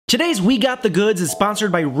Today's We Got the Goods is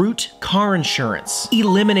sponsored by Root Car Insurance.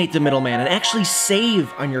 Eliminate the middleman and actually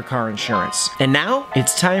save on your car insurance. And now,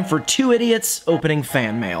 it's time for two idiots opening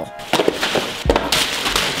fan mail.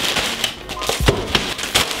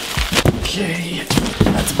 Okay,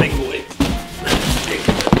 that's a big boy.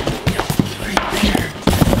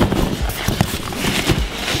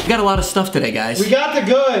 We got a lot of stuff today, guys. We got the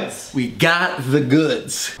goods! We got the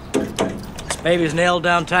goods. This baby's nailed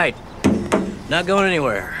down tight. Not going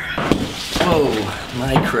anywhere. Oh,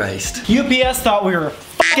 my Christ. UPS thought we were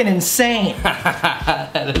fucking insane.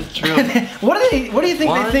 That is true. What do you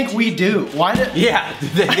think they think we do? Why do... Yeah,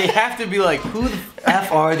 they have to be like, who the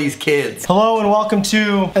F are these kids? Hello and welcome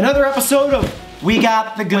to another episode of We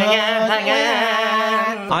Got the Goods.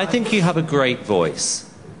 I think you have a great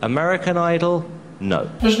voice. American Idol? No.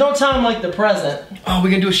 There's no time like the present. Oh,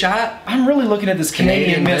 we gonna do a shot? I'm really looking at this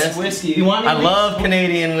Canadian Mist whiskey. You want me I love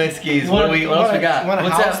Canadian whiskeys. What else we got? Want to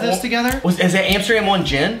house this together? Is that Amsterdam 1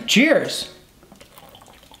 gin? Cheers.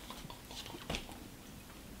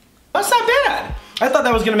 That's not bad. I thought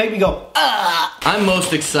that was gonna make me go, ah. I'm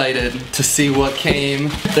most excited to see what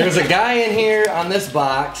came. There's a guy in here on this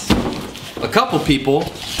box, a couple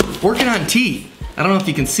people working on teeth. I don't know if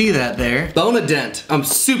you can see that there. Bonadent. I'm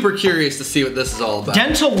super curious to see what this is all about.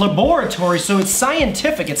 Dental laboratory, so it's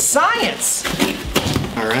scientific, it's science.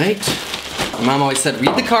 All right. My mom always said,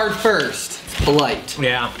 read the card first. It's polite.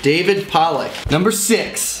 Yeah. David Pollock. Number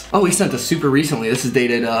 6. Oh, he sent this super recently. This is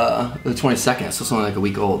dated the 22nd, so it's only like a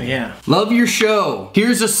week old. Yeah. Love your show.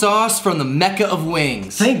 Here's a sauce from the Mecca of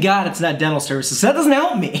Wings. Thank God it's not dental services. That doesn't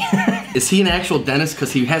help me. Is he an actual dentist?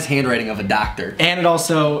 Because he has handwriting of a doctor. And it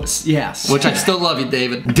also, yes. Which I still love you,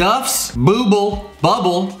 David. Duff's, Booble,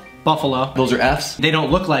 Bubble. Buffalo. Those are F's? They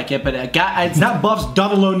don't look like it, but it's not Buff's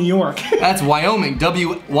Double-O, New York. That's Wyoming,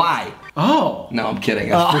 W-Y. Oh. No, I'm kidding.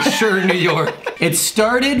 That's for sure New York. It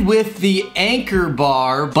started with the Anchor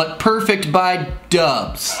Bar, but perfect by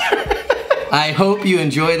Dubs. I hope you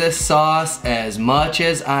enjoy this sauce as much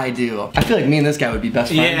as I do. I feel like me and this guy would be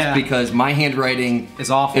best friends because my handwriting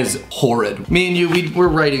is awful. Is horrid. Me and you, we're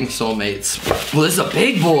writing soulmates. Well, this is a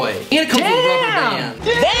big boy. And it comes with a rubber band.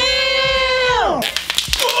 Damn!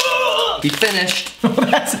 He finished.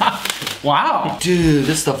 Wow. Dude,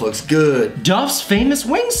 this stuff looks good. Duff's famous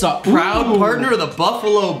wing sauce. Proud partner of the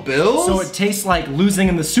Buffalo Bills? So it tastes like losing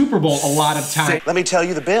in the Super Bowl a lot of times. Let me tell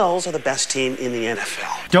you, the Bills are the best team in the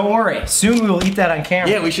NFL. Don't worry, soon we will eat that on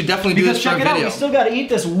camera. Yeah, we should definitely do this for a video. Because check it out, we still gotta eat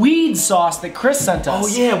this weed sauce that Chris sent us. Oh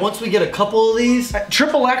yeah, once we get a couple of these.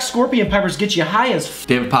 Triple X Scorpion Peppers get you high as f.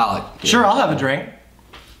 David Pollock. Sure, I'll have a drink.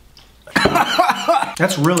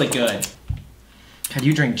 That's really good. God,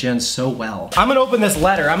 you drink gin so well. I'm gonna open this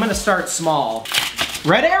letter. I'm gonna start small.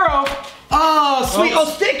 Red arrow! Oh, sweet. Oh,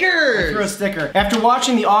 stickers! Throw a sticker. After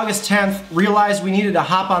watching the August 10th, realized we needed to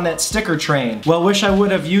hop on that sticker train. Well, wish I would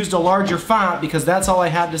have used a larger font because that's all I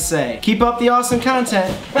had to say. Keep up the awesome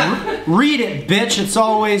content. Read it, bitch. It's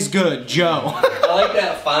always good. Joe. I like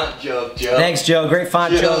that font joke, Joe. Thanks, Joe. Great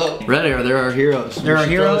font joke. Red arrow, there are heroes. There are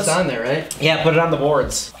heroes? Throw this on there, right? Yeah, put it on the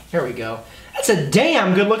boards. Here we go. That's a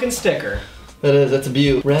damn good looking sticker. That is, that's a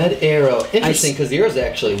beaut. Red arrow. Interesting, because the arrow's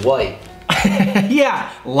actually white.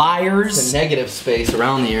 Yeah, liars. It's a negative space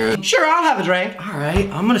around the arrow. Sure, I'll have a drink. All right,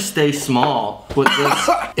 I'm gonna stay small with this.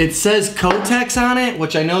 It says Kotex on it,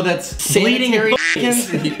 which I know that's Bleeding sanitary.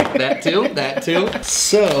 That too.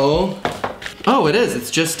 So, oh, it is.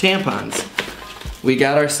 It's just tampons. We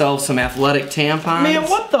got ourselves some athletic tampons. Man,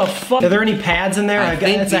 what the fuck? Are there any pads in there? I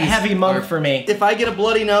think it's a heavy month for me. If I get a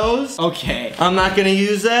bloody nose, okay, I'm not gonna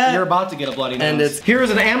use that. You're about to get a bloody nose. And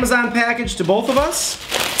here's an Amazon package to both of us.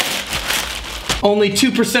 Only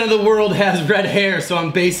 2% of the world has red hair, so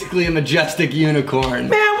I'm basically a majestic unicorn.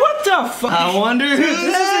 Man, what the fuck? I wonder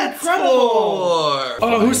who that's for.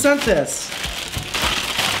 Oh, who sent this?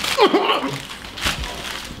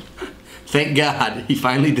 Thank God, he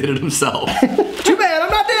finally did it himself. Too bad, I'm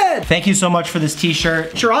not dead. Thank you so much for this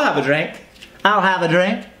t-shirt. Sure, I'll have a drink. I'll have a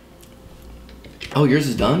drink. Oh, yours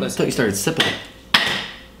is done? I thought you started sipping it.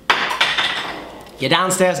 Your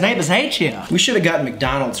downstairs neighbors hate you. We should have gotten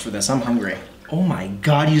McDonald's for this, I'm hungry. Oh my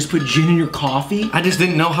God, you just put gin in your coffee? I just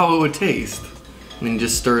didn't know how it would taste. I mean,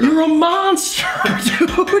 just stir it up. You're a monster,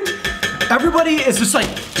 dude. Everybody is just like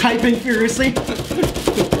typing furiously.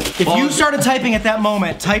 If you started typing at that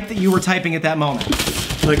moment, type that you were typing at that moment.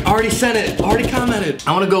 Like, already sent it, already commented.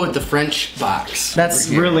 I want to go with the French box. That's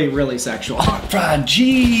really, really sexual.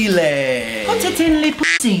 Fragile. What's a tinly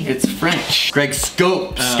pussy? It's French. Greg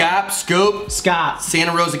Scope. Scope. Scott.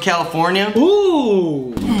 Santa Rosa, California.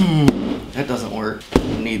 Ooh. That doesn't work.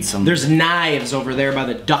 Need some. There's knives over there by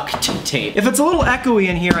the duct tape. If it's a little echoey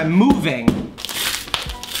in here, I'm moving.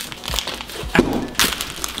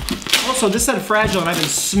 so this said fragile and I've been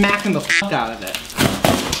smacking the fuck out of it.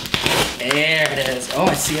 There it is. Oh,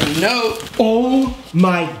 I see a note. Oh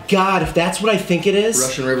my God, if that's what I think it is.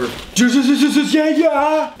 Russian River.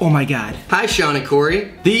 Yeah. Oh my God. Hi, Sean and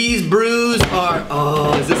Corey. These brews are,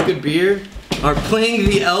 oh, is this good beer? Are Playing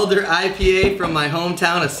the Elder IPA from my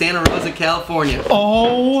hometown of Santa Rosa, California.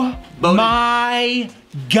 Oh my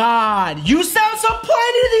God. You sound so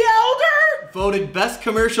Pliny the Elder? Voted best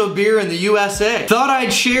commercial beer in the USA. Thought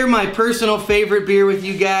I'd share my personal favorite beer with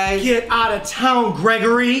you guys. Get out of town,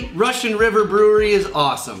 Gregory. Russian River Brewery is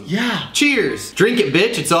awesome. Yeah. Cheers. Drink it,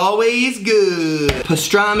 bitch. It's always good.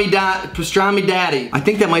 Pastrami Daddy. I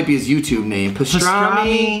think that might be his YouTube name.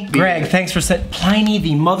 Pastrami. Greg, thanks for saying Pliny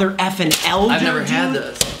the mother effing elder. I've never had dude.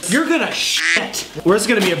 this. You're gonna shit. Well, it's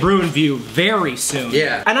gonna be a brew and view very soon.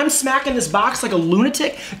 Yeah. And I'm smacking this box like a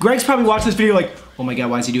lunatic. Greg's probably watching this video like, oh my God,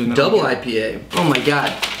 why is he doing that? Double IPA. Oh my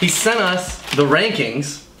God. He sent us the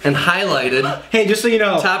rankings and highlighted. Hey, just so you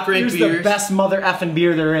know, top ranked here's beers. the best mother effing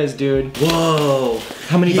beer there is, dude. Whoa.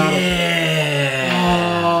 How many bottles?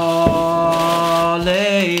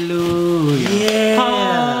 Hallelujah. Yeah.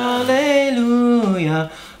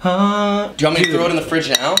 Hallelujah. Do you want me to throw it in the fridge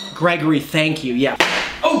now? Gregory, thank you. Yeah.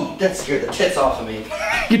 Oh, that scared the tits off of me.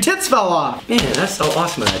 Your tits fell off. Man, that's so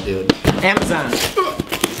awesome of that dude. Amazon.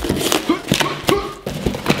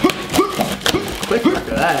 Quick look at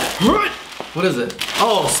that. What is it?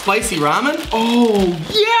 Oh, spicy ramen? Oh,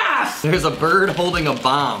 yes! There's a bird holding a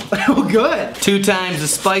bomb. Oh, good. 2 times the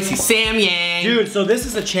spicy Samyang. Dude, so this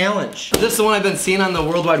is a challenge. Is this the one I've been seeing on the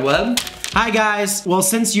World Wide Web? Hi guys. Well,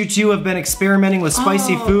 since you two have been experimenting with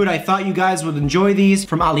spicy food, I thought you guys would enjoy these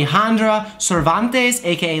from Alejandra Cervantes,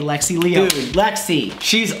 aka Lexi Leo. Dude. Lexi,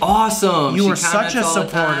 She's awesome. you She were such a comments all the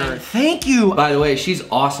supporter. time. Thank you. By the way, she's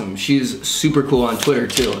awesome. She's super cool on Twitter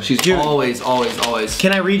too. She's Dude. always.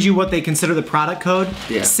 Can I read you what they consider the product code?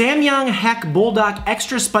 Yeah. Samyang Heck Bulldog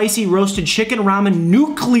Extra Spicy Roasted Chicken Ramen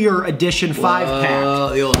Nuclear Edition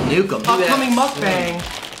 5-pack. The old nuke 'em. Upcoming mukbang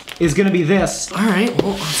is gonna be this. All right,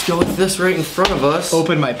 well, let's go with this right in front of us.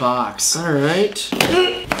 Open my box. All right.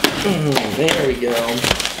 There we go.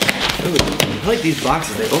 Ooh, I like these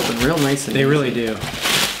boxes. They open real nice and They easy. really do.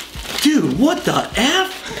 Dude, what the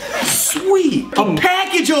F? Sweet. A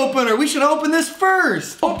package opener. We should open this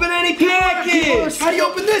first. Open any package. How do you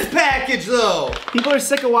open this package though? People are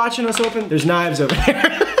sick of watching us open. There's knives over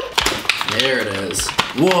there. There it is.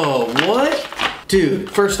 Whoa, what? Dude,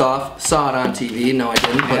 first off, saw it on TV. No, I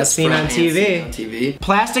didn't. But As seen on TV.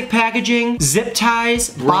 Plastic packaging, zip ties,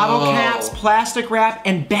 bottle caps, plastic wrap,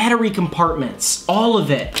 and battery compartments. All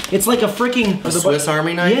of it. It's like a freaking Swiss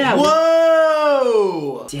Army knife? Yeah.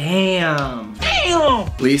 Whoa! Damn.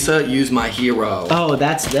 Lisa, use my hero. Oh,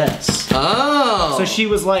 that's this. Oh. So she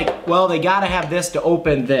was like, well, they gotta have this to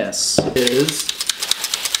open this.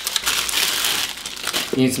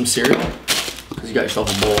 You need some cereal? Because you got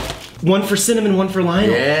yourself a bowl. One for Cinnamon, one for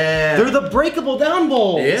Lionel. Yeah. They're the breakable down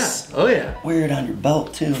bowls. Yeah. Oh yeah. Wear it on your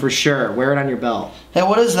belt too. For sure. Wear it on your belt. Hey,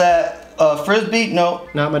 what is that? Frisbee? No.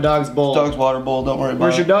 Not my dog's bowl. Dog's water bowl. Don't worry about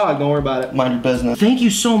Where's it. your dog? Don't worry about it. Mind your business. Thank you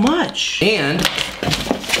so much. And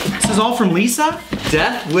This is all from Lisa?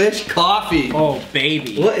 Death Wish Coffee. Oh,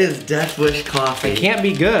 baby. What is Death Wish Coffee? Can't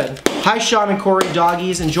be good. Hi, Sean and Corey,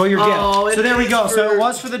 doggies. Enjoy your Oh, gift. it So there we is go. So for- it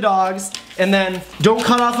was for the dogs. And then don't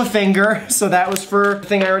cut off a finger. So that was for the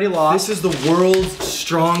thing I already lost. This is the world's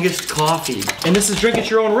strongest coffee. And this is drink at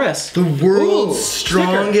your own risk. The world's Ooh,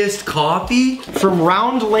 strongest coffee? From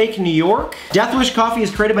Round Lake, New York. Death Wish Coffee is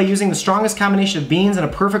created by using the strongest combination of beans in a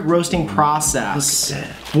perfect roasting process. Look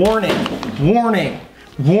at Warning, warning,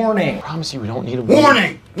 warning. Promise you we don't need a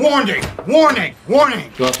Warning! Warning! Warning! Warning!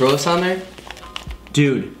 You want to throw this on there?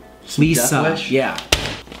 Dude, Lisa. Death Wish? Yeah.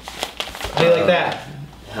 How do you like that?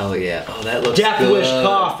 Hell yeah. Oh, that looks Death good. Wish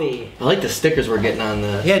Coffee. I like the stickers we're getting on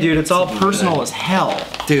the... Yeah, dude, it's all personal as hell.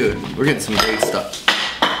 Dude, we're getting some great stuff.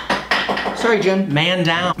 Sorry, Jen. Man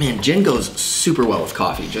down. Man, gin goes super well with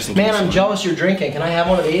coffee, just in case. Man, I'm jealous you're drinking. Can I have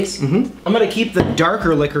one of these? Mm-hmm. I'm gonna keep the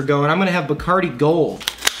darker liquor going. I'm gonna have Bacardi Gold.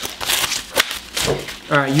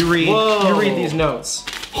 All right, you read. Whoa. You read these notes.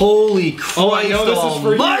 Holy Christ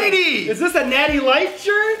almighty! Is this a Natty Light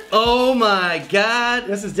shirt? Oh my God.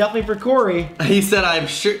 This is definitely for Corey. He said, I'm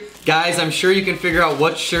sure, guys, I'm sure you can figure out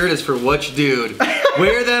what shirt is for which dude.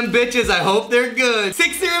 Wear them bitches, I hope they're good.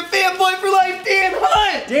 6-0 fanboy for life, Dan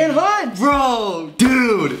Hunt! Dan Hunt! Bro,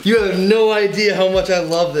 dude, you have no idea how much I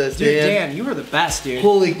love this, Dude, Dan. Dan, you were the best, dude.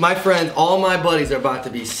 Holy, my friends, all my buddies are about to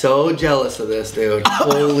be so jealous of this, dude.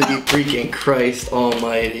 Holy freaking Christ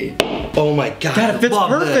almighty. Oh my God, God, it fits I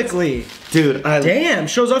love this. perfectly. Dude, I Damn,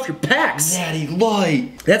 shows off your pecs. Natty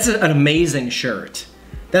Light. That's an amazing shirt.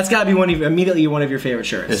 That's gotta be immediately one of your favorite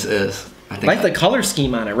shirts. This is. I I like the color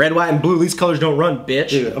scheme on it. Red, white, and blue. These colors don't run, bitch.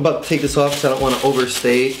 Dude, I'm about to take this off because I don't want to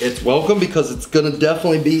overstate its welcome because it's gonna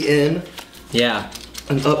definitely be in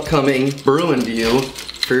an upcoming brew review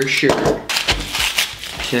for sure.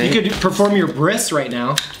 Okay. You could perform your bris right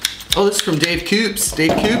now. Oh, this is from Dave Coops.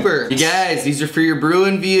 Dave Cooper. You guys, these are for your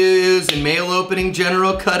brewing views and mail opening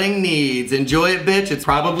general cutting needs. Enjoy it, bitch. It's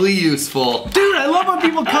probably useful. Dude, I love when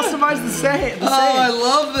people customize the saying. Oh, I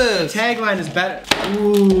love this. Tagline is better.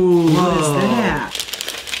 Ooh, what is that?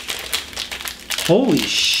 Holy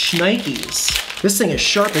shnikes. This thing is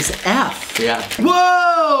sharp as F. Yeah.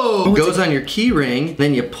 Whoa! It goes on your key ring,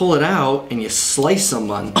 then you pull it out and you slice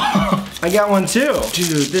someone. I got one too.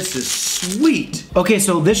 Dude, this is sweet. Okay,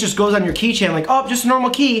 so this just goes on your keychain like, oh, just a normal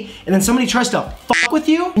key, and then somebody tries to fuck with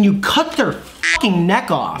you, and you cut their fucking neck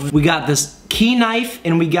off. We got this key knife,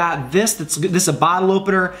 and we got this, this is a bottle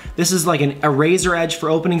opener. This is like a razor edge for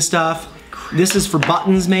opening stuff. This is for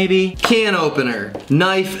buttons, maybe. Can opener,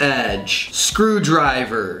 knife edge,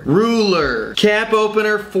 screwdriver, ruler, cap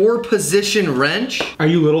opener, 4-position wrench. Are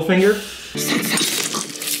you Littlefinger?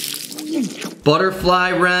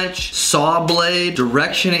 Butterfly wrench, saw blade,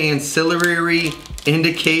 direction ancillary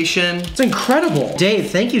indication. It's incredible. Dave,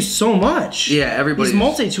 thank you so much. Yeah, everybody's... These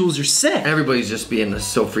multi-tools are sick. Everybody's just being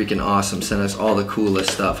so freaking awesome, sending us all the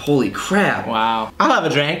coolest stuff. Holy crap. Wow. I'll have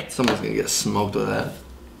a drink. Someone's gonna get smoked with that.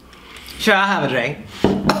 Sure, I'll have a drink.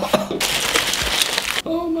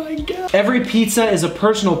 Oh my god. Every pizza is a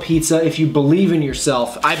personal pizza if you believe in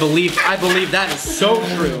yourself. I believe that is so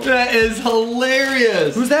true. That is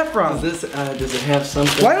hilarious. Who's that from? Is this, does it have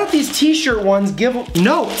something? Why don't these t-shirt ones give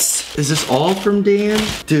notes? Is this all from Dan?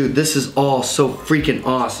 Dude, this is all so freaking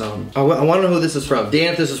awesome. I want to know who this is from.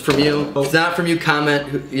 Dan, if this is from you. If it's not from you,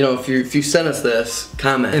 comment. You know, if you sent us this,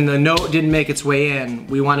 comment. And the note didn't make its way in,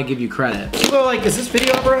 we want to give you credit. People are like, is this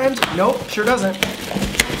video ever end? Nope, sure doesn't.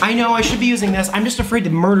 I know, I should be using this. I'm just afraid to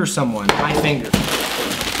murder someone. My finger.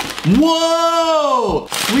 Whoa!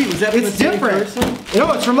 Sweet, was that from It's the same different. person?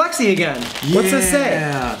 No, it's from Lexi again. What's this say?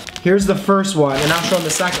 Yeah. Here's the first one, and I'll show them the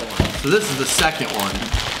second one. So this is the second one.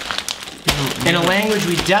 In a language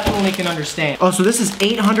we definitely can understand. Oh, so this is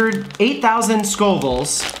 8,000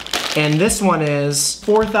 Scovilles, and this one is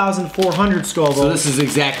 4,400 Scovilles. So this is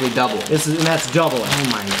exactly double. And that's double it. Oh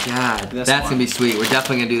my god. This That's one. gonna be sweet. We're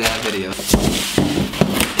definitely gonna do that video.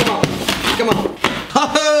 Come on.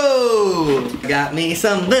 Ho-ho! Got me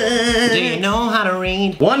some books. Do you know how to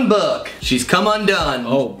read? One book. She's Come Undone.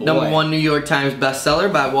 Oh, boy. #1 New York Times bestseller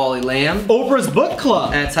by Wally Lamb. Oprah's Book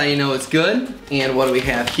Club. That's how you know it's good. And what do we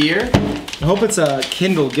have here? I hope it's a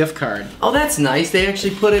Kindle gift card. Oh, that's nice. They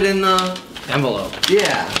actually put it in the Envelope.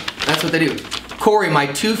 Yeah, that's what they do. Corey, my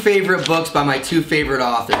 2 favorite books by my 2 favorite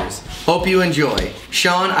authors. Hope you enjoy.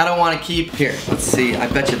 Sean, I don't want to keep... Here, let's see. I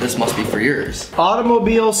bet you this must be for yours.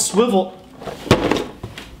 Automobile swivel.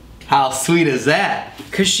 How sweet is that?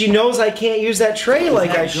 Because she knows I can't use that tray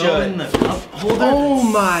like I should. Oh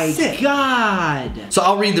my god. So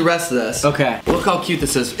I'll read the rest of this. Okay. Look how cute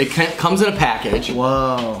this is. It comes in a package.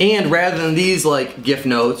 Whoa. And rather than these like gift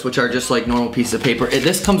notes, which are just like normal pieces of paper,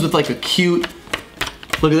 this comes with like a cute...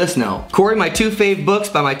 Look at this note. Corey, my 2 fave books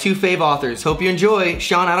by my 2 fave authors. Hope you enjoy.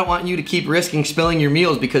 Sean, I don't want you to keep risking spilling your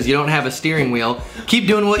meals because you don't have a steering wheel. Keep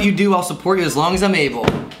doing what you do. I'll support you as long as I'm able.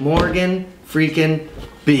 Morgan freaking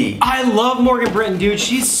B. I love Morgan Britton, dude.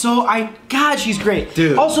 She's so, God, she's great.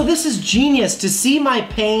 Dude. Also, this is genius to see my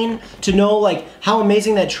pain, to know like how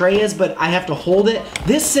amazing that tray is, but I have to hold it.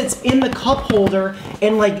 This sits in the cup holder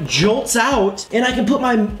and like jolts out, and I can put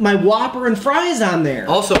my Whopper and fries on there.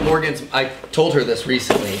 Also, I told her this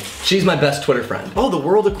recently. She's my best Twitter friend. Oh, The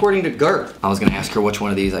World According to Gert. I was gonna ask her which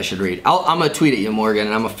one of these I should read. I'm gonna tweet at you, Morgan,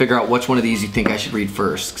 and I'm gonna figure out which one of these you think I should read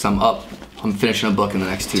first, because I'm finishing a book in the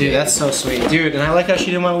next 2 days. Dude, that's so sweet. Dude, and I like how she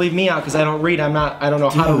didn't want to leave me out because I don't read. I don't know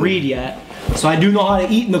how to read yet. So I do know how to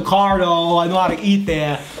eat in the car though. I know how to eat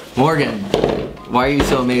there. Morgan, why are you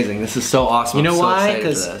so amazing? This is so awesome. You know I'm so why? excited for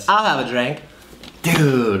Because this. I'll have a drink.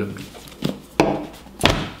 Dude.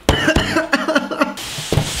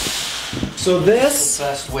 So this,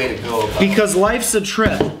 Best way to go about because life's a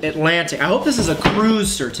trip, Atlantic. I hope this is a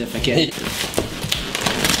cruise certificate.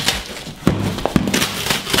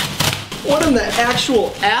 What in the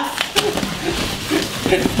actual F?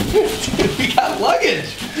 We got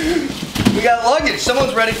luggage. We got luggage.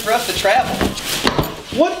 Someone's ready for us to travel.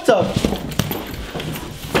 What the?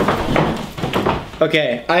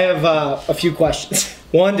 Okay, I have a few questions.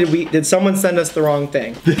 One, did someone send us the wrong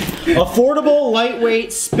thing? Affordable,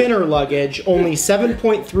 lightweight spinner luggage, only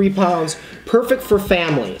 7.3 pounds, perfect for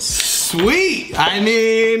families. Sweet. I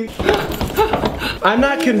mean, I'm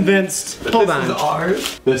not convinced. Hold on. This is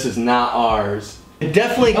ours. This is not ours. It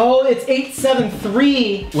definitely. Oh, it's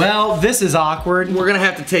 873. Well, this is awkward. We're gonna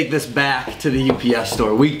have to take this back to the UPS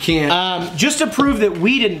store. We can't. Just to prove that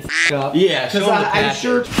we didn't f up. Yeah, show because them the I'm package.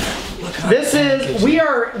 sure. This is we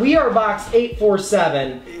are box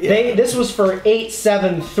 847. This was for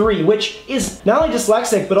 873, which is not only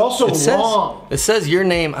dyslexic but also wrong. It says your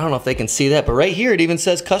name. I don't know if they can see that, but right here it even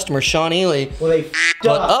says customer Sean Ely. Well, they f***ed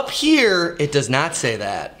But up. up here it does not say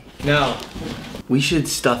that. No. We should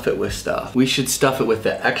stuff it with stuff. We should stuff it with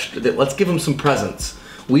the extra. Let's give them some presents.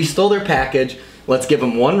 We stole their package. Let's give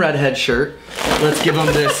them one redhead shirt. Let's give them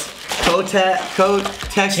this Kotex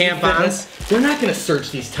Tampons. They're not gonna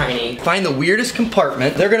search these tiny. Find the weirdest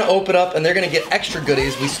compartment. They're gonna open up and they're gonna get extra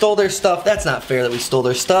goodies. We stole their stuff. That's not fair that we stole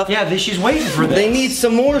their stuff. Yeah, she's waiting for this. They need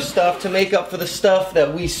some more stuff to make up for the stuff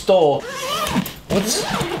that we stole.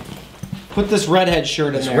 Put this redhead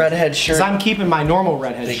shirt in there. Redhead shirt. Because I'm keeping my normal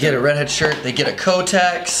redhead shirt. They get a redhead shirt. They get a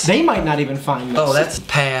Kotex. They might not even find this. Oh, that's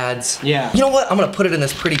pads. Yeah. You know what? I'm gonna put it in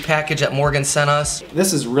this pretty package that Morgan sent us.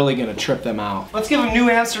 This is really gonna trip them out. Let's give them New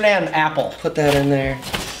Amsterdam apple. Put that in there.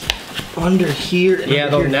 Under here. Yeah,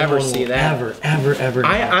 they'll never see that. Ever.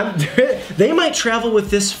 They might travel with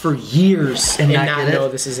this for years and not get it. know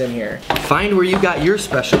this is in here. Find where you got your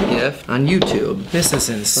special gift on YouTube. This is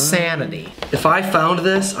insanity. If I found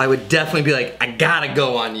this, I would definitely be like, I gotta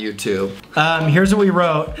go on YouTube. Here's what we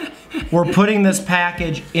wrote. We're putting this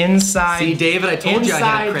package inside. See, David, I told you I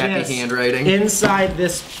had inside crappy this- handwriting. Inside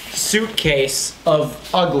this suitcase of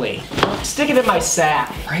ugly. Stick it in my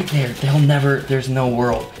sack. Right there. There's no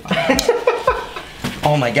world.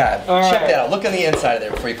 Oh my God. Check that out. Look on the inside of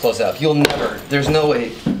there before you close it up. There's no way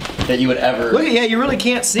that you would ever. Look at, yeah, you really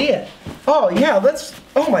can't see it. Oh yeah,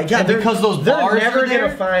 oh my God. And because those bars they're never are there?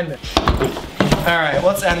 gonna find it. All right,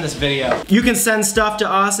 let's end this video. You can send stuff to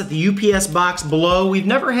us at the UPS box below. We've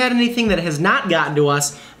never had anything that has not gotten to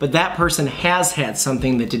us, but that person has had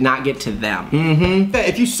something that did not get to them.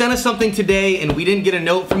 If you sent us something today and we didn't get a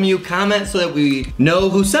note from you, comment so that we know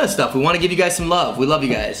who sent us stuff. We want to give you guys some love. We love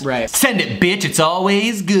you guys. Right. Send it, bitch. It's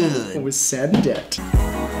always good. Send it.